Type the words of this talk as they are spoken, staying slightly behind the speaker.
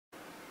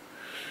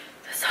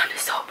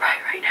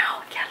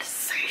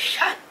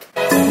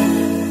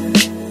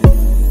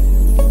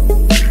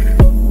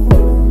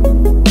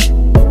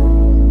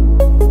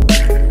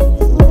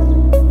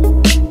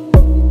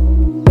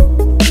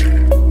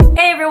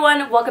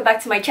welcome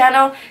back to my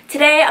channel.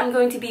 Today I'm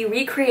going to be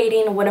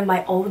recreating one of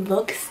my old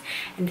looks,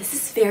 and this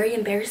is very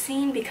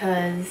embarrassing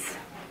because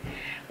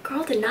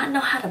girl did not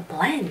know how to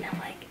blend. I'm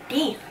like,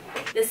 damn.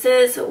 This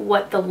is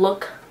what the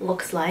look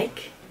looks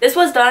like. This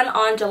was done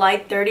on July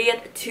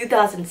 30th,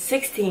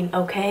 2016,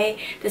 okay?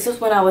 This was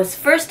when I was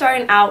first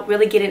starting out,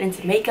 really getting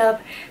into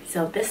makeup.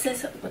 So this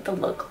is what the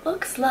look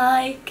looks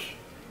like.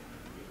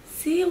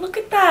 See, look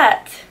at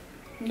that.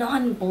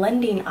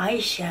 Non-blending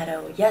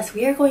eyeshadow. Yes,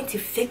 we are going to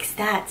fix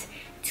that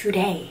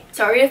today.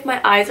 Sorry if my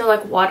eyes are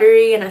like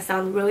watery and I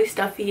sound really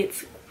stuffy.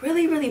 It's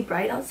really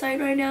bright outside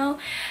right now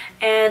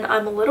and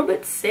I'm a little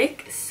bit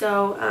sick,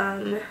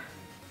 so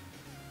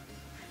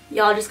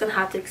y'all just gonna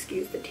have to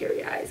excuse the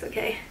teary eyes,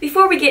 okay?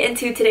 Before we get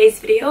into today's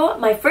video,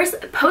 my first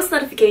post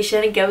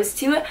notification goes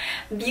to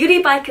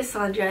Beauty by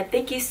Cassandra.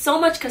 Thank you so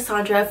much,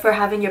 Cassandra, for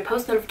having your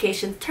post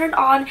notifications turned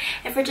on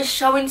and for just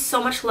showing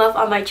so much love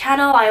on my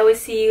channel. I always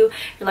see you.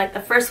 You're like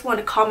the first one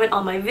to comment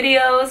on my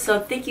videos,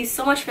 so thank you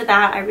so much for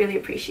that. I really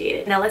appreciate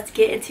it. Now let's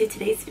get into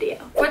today's video.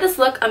 For this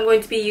look, I'm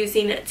going to be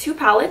using two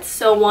palettes.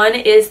 So one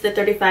is the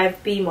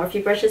 35B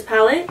Morphe Brushes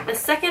palette. The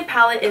second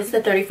palette is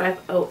the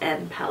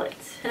 35OM palette.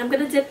 And I'm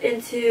gonna dip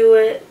into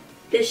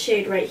this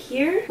shade right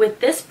here with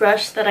this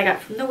brush that I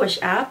got from the Wish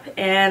app,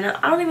 and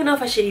I don't even know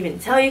if I should even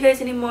tell you guys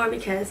anymore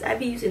because I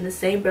be using the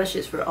same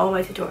brushes for all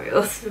my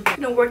tutorials.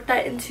 I'm gonna work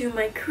that into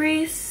my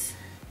crease,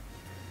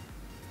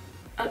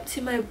 up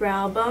to my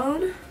brow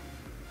bone.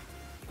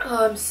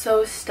 Oh, I'm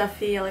so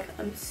stuffy. I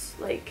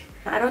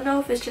don't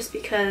know if it's just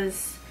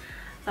because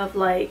of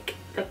like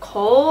the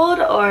cold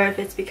or if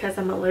it's because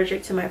I'm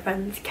allergic to my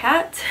friend's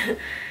cat,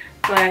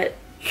 but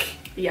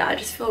yeah, I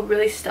just feel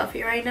really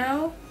stuffy right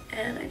now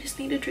and I just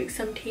need to drink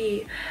some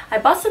tea. I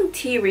bought some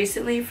tea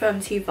recently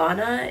from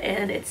Teavana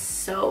and it's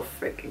so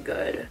freaking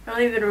good. I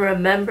don't even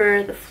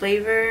remember the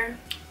flavor.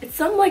 It's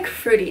some like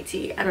fruity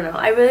tea. I don't know.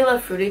 I really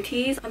love fruity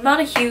teas. I'm not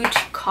a huge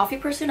coffee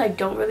person. I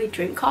don't really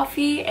drink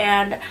coffee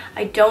and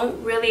I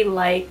don't really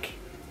like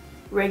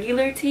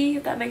regular tea,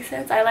 if that makes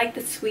sense. I like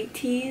the sweet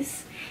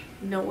teas,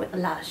 you know, with a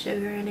lot of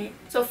sugar in it.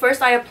 So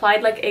first I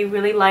applied like a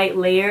really light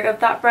layer of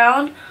that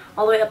brown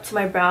all the way up to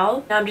my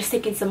brow. Now I'm just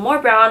taking some more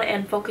brown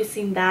and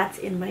focusing that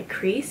in my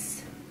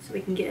crease so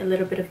we can get a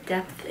little bit of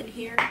depth in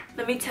here.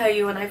 Let me tell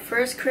you, when I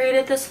first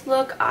created this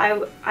look,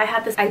 I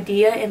had this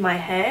idea in my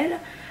head.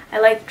 I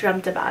like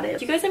dreamt about it.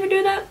 Do you guys ever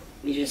do that?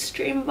 You just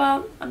dream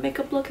about a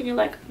makeup look and you're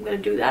like, I'm gonna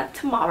do that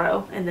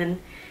tomorrow, and then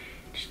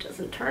it just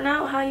doesn't turn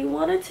out how you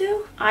want it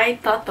to. I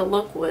thought the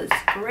look was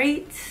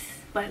great,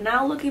 but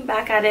now looking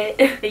back at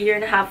it a year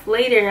and a half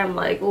later, I'm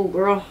like, oh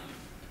girl,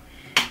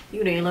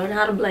 you didn't learn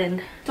how to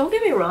blend. Don't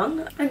get me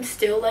wrong, I'm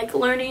still like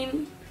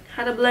learning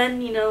how to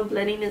blend, you know,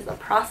 blending is a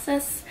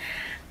process,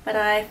 but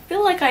I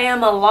feel like I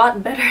am a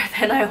lot better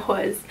than I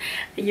was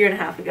a year and a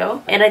half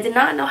ago. And I did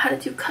not know how to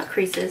do cut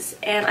creases,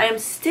 and I am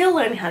still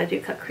learning how to do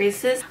cut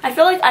creases. I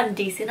feel like I'm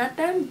decent at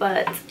them,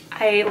 but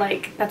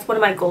that's one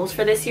of my goals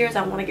for this year is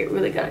I want to get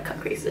really good at cut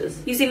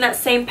creases. Using that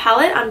same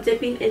palette, I'm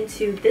dipping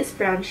into this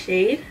brown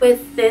shade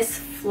with this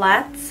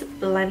flat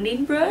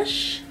blending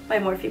brush by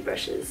Morphe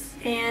brushes.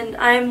 And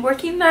I'm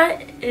working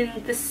that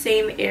in the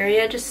same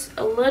area, just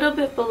a little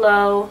bit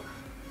below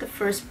the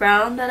first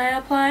brown that I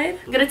applied.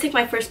 I'm gonna take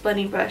my first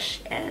blending brush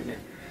and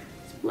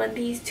just blend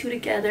these two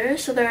together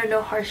so there are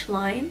no harsh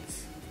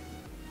lines.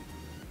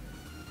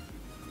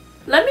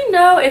 Let me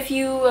know if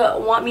you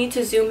want me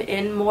to zoom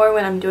in more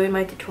when I'm doing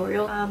my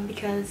tutorial,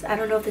 because I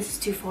don't know if this is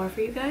too far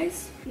for you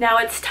guys. Now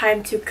it's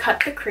time to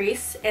cut the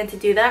crease, and to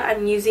do that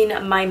I'm using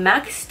my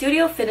M.A.C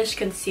Studio Finish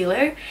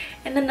Concealer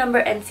in the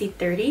number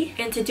NC30.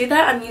 And to do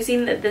that I'm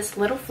using this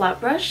little flat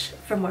brush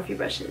from Morphe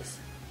brushes.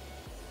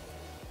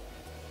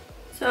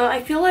 So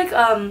I feel like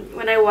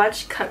when I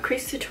watch cut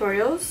crease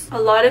tutorials, a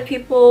lot of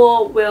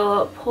people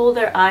will pull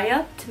their eye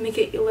up to make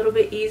it a little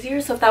bit easier.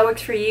 So if that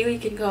works for you, you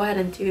can go ahead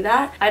and do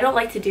that. I don't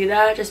like to do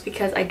that just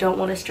because I don't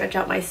want to stretch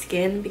out my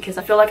skin, because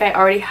I feel like I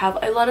already have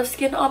a lot of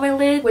skin on my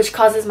lid, which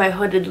causes my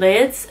hooded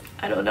lids.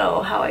 I don't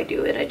know how I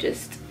do it. I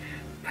just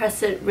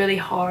press it really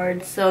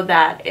hard so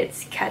that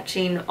it's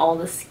catching all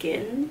the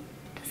skin.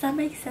 Does that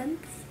make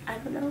sense? I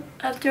don't know.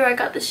 After I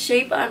got the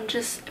shape, I'm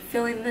just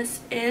filling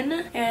this in,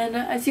 and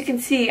as you can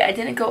see, I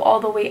didn't go all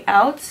the way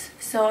out,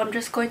 so I'm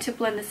just going to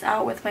blend this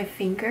out with my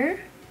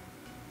finger.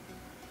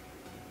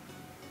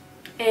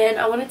 And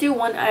I want to do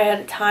one eye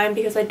at a time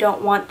because I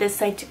don't want this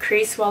side to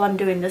crease while I'm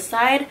doing this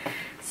side.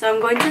 So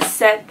I'm going to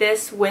set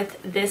this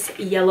with this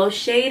yellow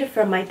shade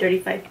from my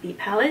 35B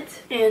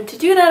palette. And to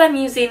do that, I'm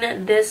using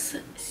this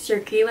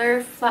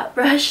circular flat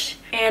brush,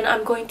 and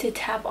I'm going to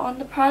tap on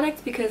the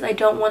product because I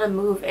don't want to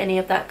move any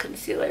of that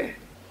concealer.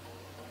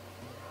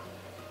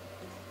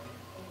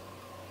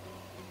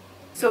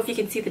 So if you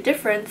can see the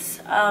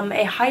difference,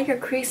 a higher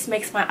crease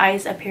makes my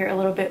eyes appear a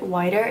little bit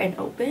wider and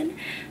open.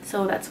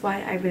 So that's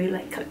why I really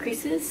like cut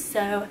creases.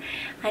 So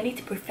I need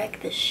to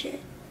perfect this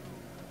shit.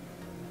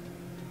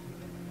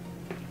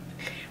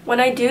 When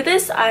I do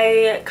this,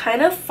 I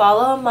kind of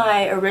follow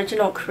my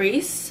original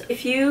crease.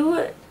 If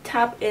you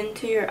tap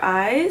into your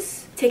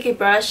eyes. Take a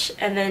brush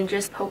and then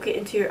just poke it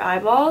into your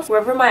eyeballs,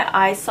 wherever my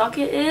eye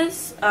socket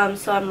is.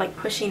 So I'm like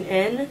pushing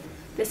in.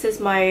 This is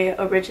my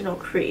original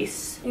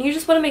crease. And you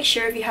just want to make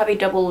sure if you have a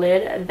double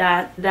lid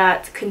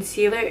that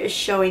concealer is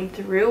showing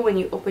through when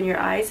you open your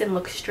eyes and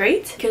look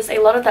straight, because a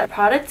lot of that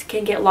product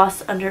can get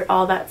lost under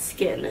all that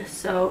skin.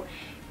 So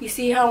you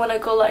see how when I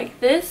go like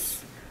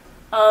this,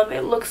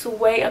 it looks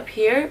way up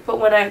here, but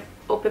when I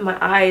open my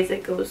eyes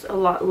it goes a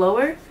lot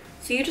lower.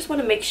 So you just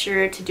want to make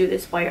sure to do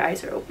this while your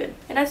eyes are open.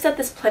 And I've said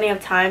this plenty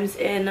of times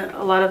in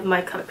a lot of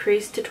my cut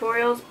crease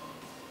tutorials.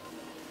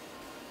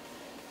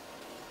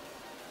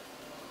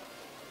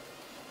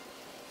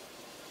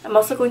 I'm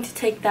also going to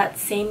take that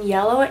same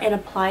yellow and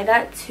apply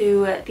that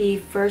to the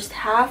first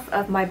half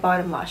of my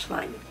bottom lash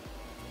line.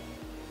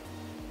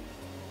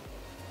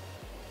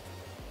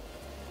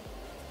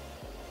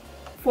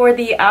 For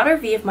the outer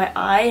V of my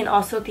eye and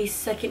also the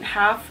second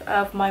half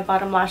of my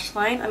bottom lash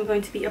line, I'm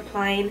going to be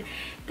applying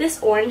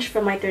this orange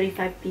from my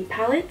 35B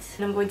palette.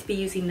 And I'm going to be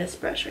using this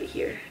brush right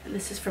here. And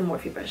this is from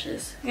Morphe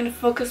brushes. I'm going to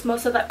focus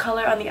most of that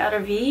color on the outer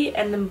V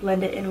and then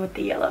blend it in with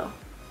the yellow.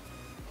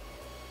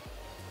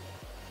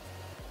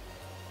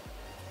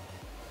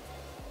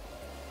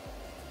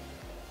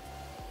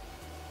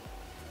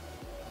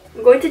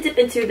 I'm going to dip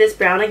into this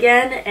brown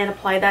again and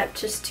apply that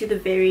just to the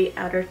very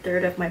outer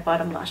third of my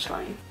bottom lash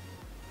line.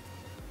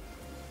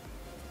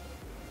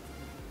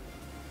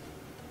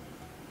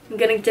 I'm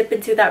going to dip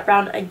into that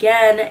brown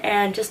again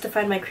and just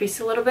define my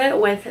crease a little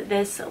bit with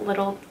this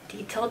little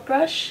detailed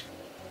brush.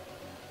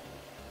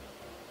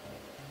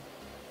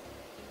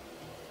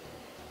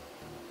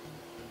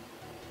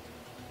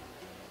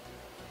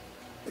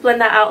 To blend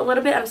that out a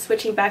little bit, I'm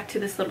switching back to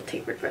this little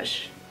tapered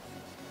brush.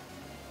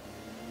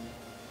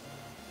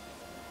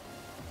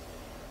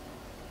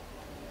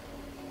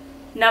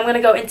 Now I'm going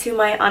to go into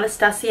my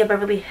Anastasia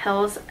Beverly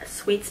Hills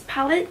Sweets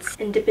palette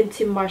and dip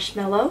into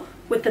Marshmallow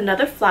with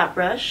another flat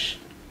brush.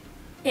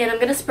 And I'm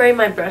going to spray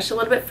my brush a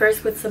little bit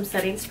first with some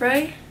setting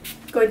spray.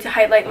 I'm going to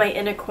highlight my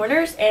inner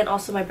corners and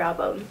also my brow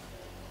bone.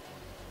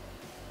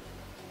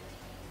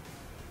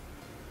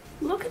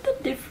 Look at the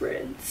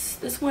difference.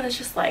 This one is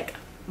just like,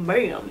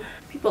 bam.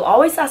 People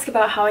always ask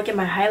about how I get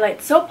my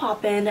highlights so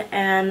poppin',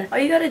 and all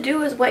you gotta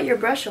do is wet your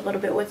brush a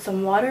little bit with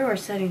some water or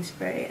setting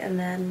spray and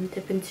then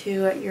dip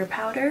into your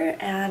powder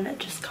and it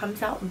just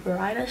comes out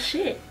bright as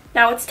shit.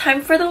 Now it's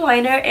time for the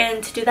liner,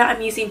 and to do that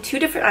I'm using two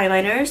different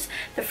eyeliners.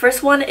 The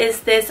first one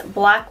is this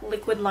black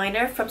liquid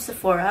liner from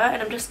Sephora,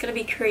 and I'm just going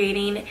to be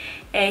creating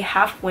a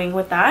half wing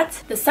with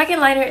that. The second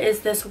liner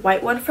is this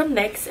white one from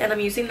NYX, and I'm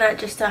using that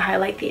just to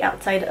highlight the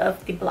outside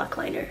of the black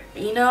liner.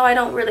 You know, I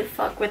don't really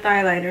fuck with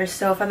eyeliners,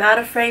 so if I'm out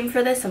of frame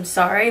for this, I'm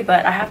sorry,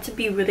 but I have to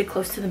be really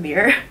close to the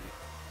mirror.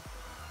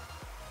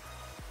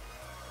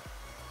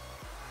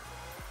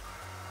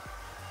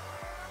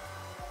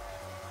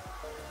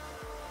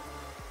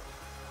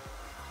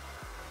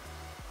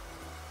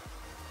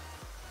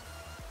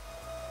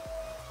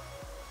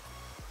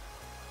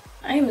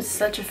 I am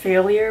such a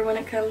failure when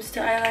it comes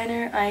to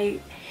eyeliner. I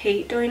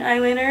hate doing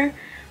eyeliner.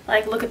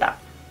 Like, look at that.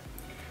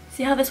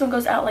 See how this one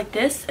goes out like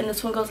this and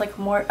this one goes like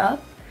more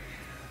up?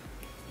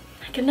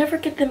 I can never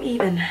get them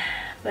even,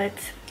 but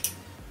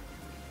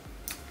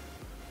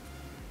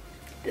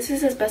this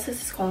is as best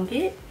as it's gonna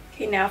get.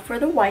 Okay, now for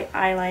the white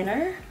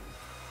eyeliner.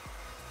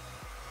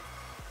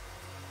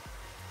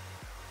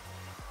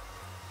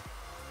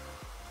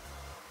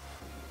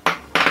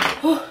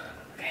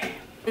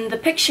 In the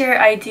picture,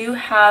 I do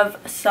have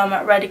some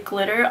red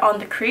glitter on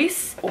the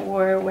crease,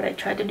 or what I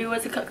tried to do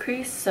was a cut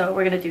crease, so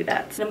we're gonna do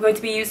that. So I'm going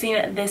to be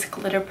using this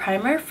glitter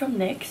primer from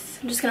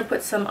NYX. I'm just gonna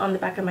put some on the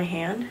back of my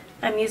hand.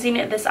 I'm using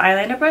this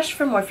eyeliner brush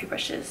from Morphe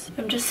brushes.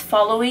 I'm just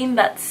following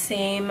that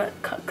same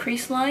cut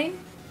crease line.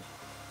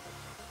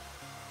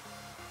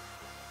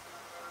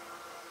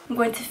 I'm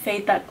going to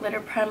fade that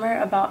glitter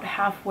primer about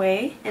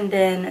halfway, and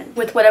then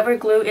with whatever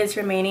glue is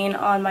remaining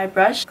on my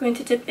brush, I'm going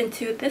to dip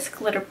into this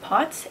glitter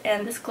pot,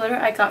 and this glitter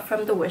I got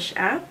from the Wish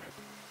app.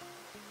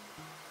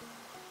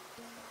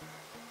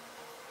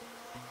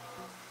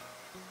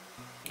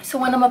 So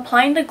when I'm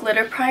applying the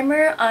glitter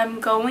primer, I'm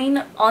going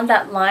on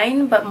that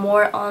line but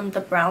more on the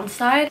brown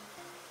side.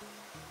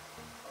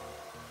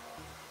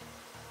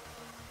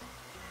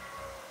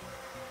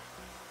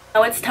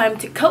 Now it's time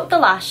to coat the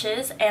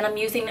lashes, and I'm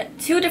using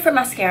two different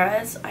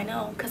mascaras. I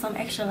know, because I'm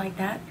extra like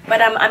that.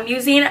 But I'm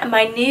using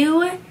my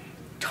new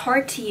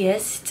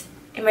Tartiest.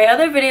 In my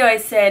other video I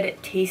said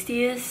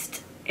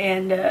tastiest,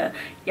 and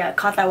yeah, I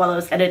caught that while I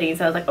was editing,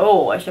 so I was like,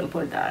 oh, I shouldn't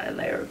put that in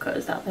there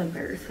because that's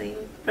embarrassing.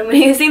 I'm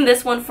using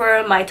this one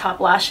for my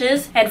top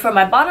lashes, and for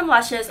my bottom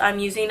lashes I'm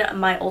using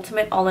my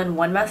Ultimate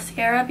All-in-One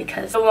mascara,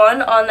 because the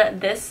one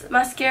on this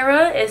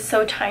mascara is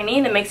so tiny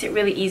and it makes it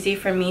really easy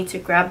for me to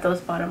grab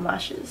those bottom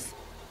lashes.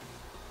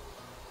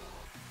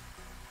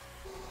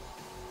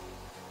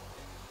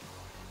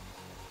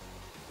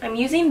 I'm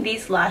using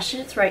these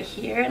lashes right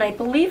here, and I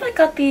believe I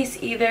got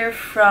these either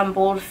from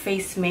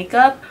BOLDFACE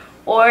makeup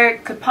or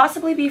could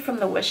possibly be from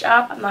the Wish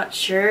app. I'm not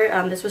sure.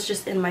 This was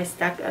just in my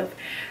stack of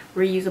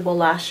reusable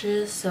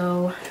lashes,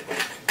 so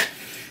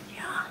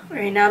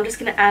Alright, now I'm just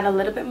going to add a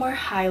little bit more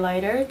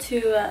highlighter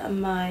to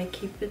my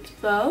Cupid's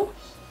bow.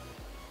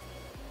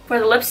 For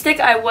the lipstick,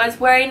 I was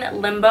wearing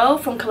Limbo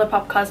from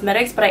ColourPop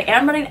Cosmetics, but I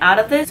am running out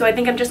of this, so I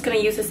think I'm just going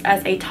to use this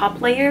as a top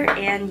layer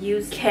and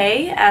use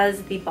K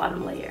as the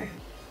bottom layer.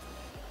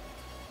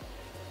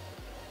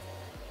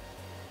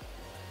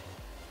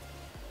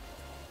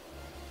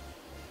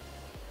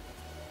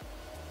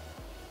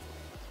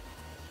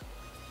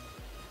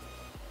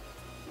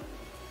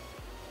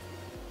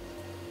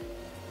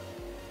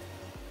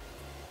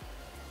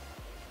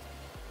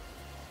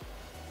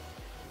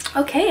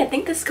 Okay, I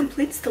think this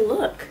completes the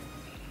look.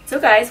 So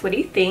guys, what do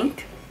you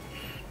think?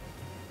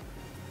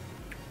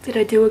 Did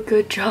I do a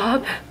good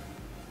job?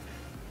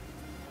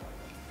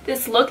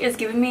 This look is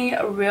giving me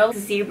a real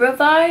zebra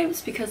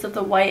vibes because of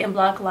the white and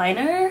black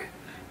liner,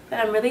 but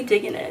I'm really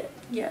digging it.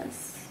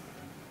 Yes.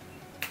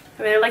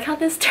 I really like how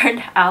this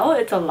turned out.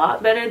 It's a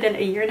lot better than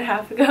a year and a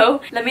half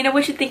ago. Let me know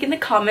what you think in the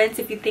comments,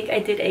 if you think I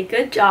did a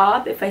good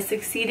job, if I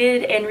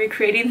succeeded in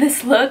recreating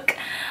this look.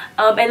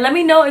 And let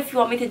me know if you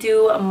want me to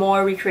do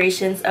more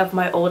recreations of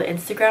my old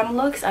Instagram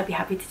looks. I'd be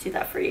happy to do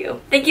that for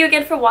you. Thank you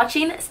again for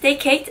watching. Stay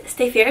caked,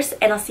 stay fierce,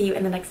 and I'll see you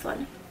in the next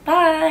one.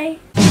 Bye!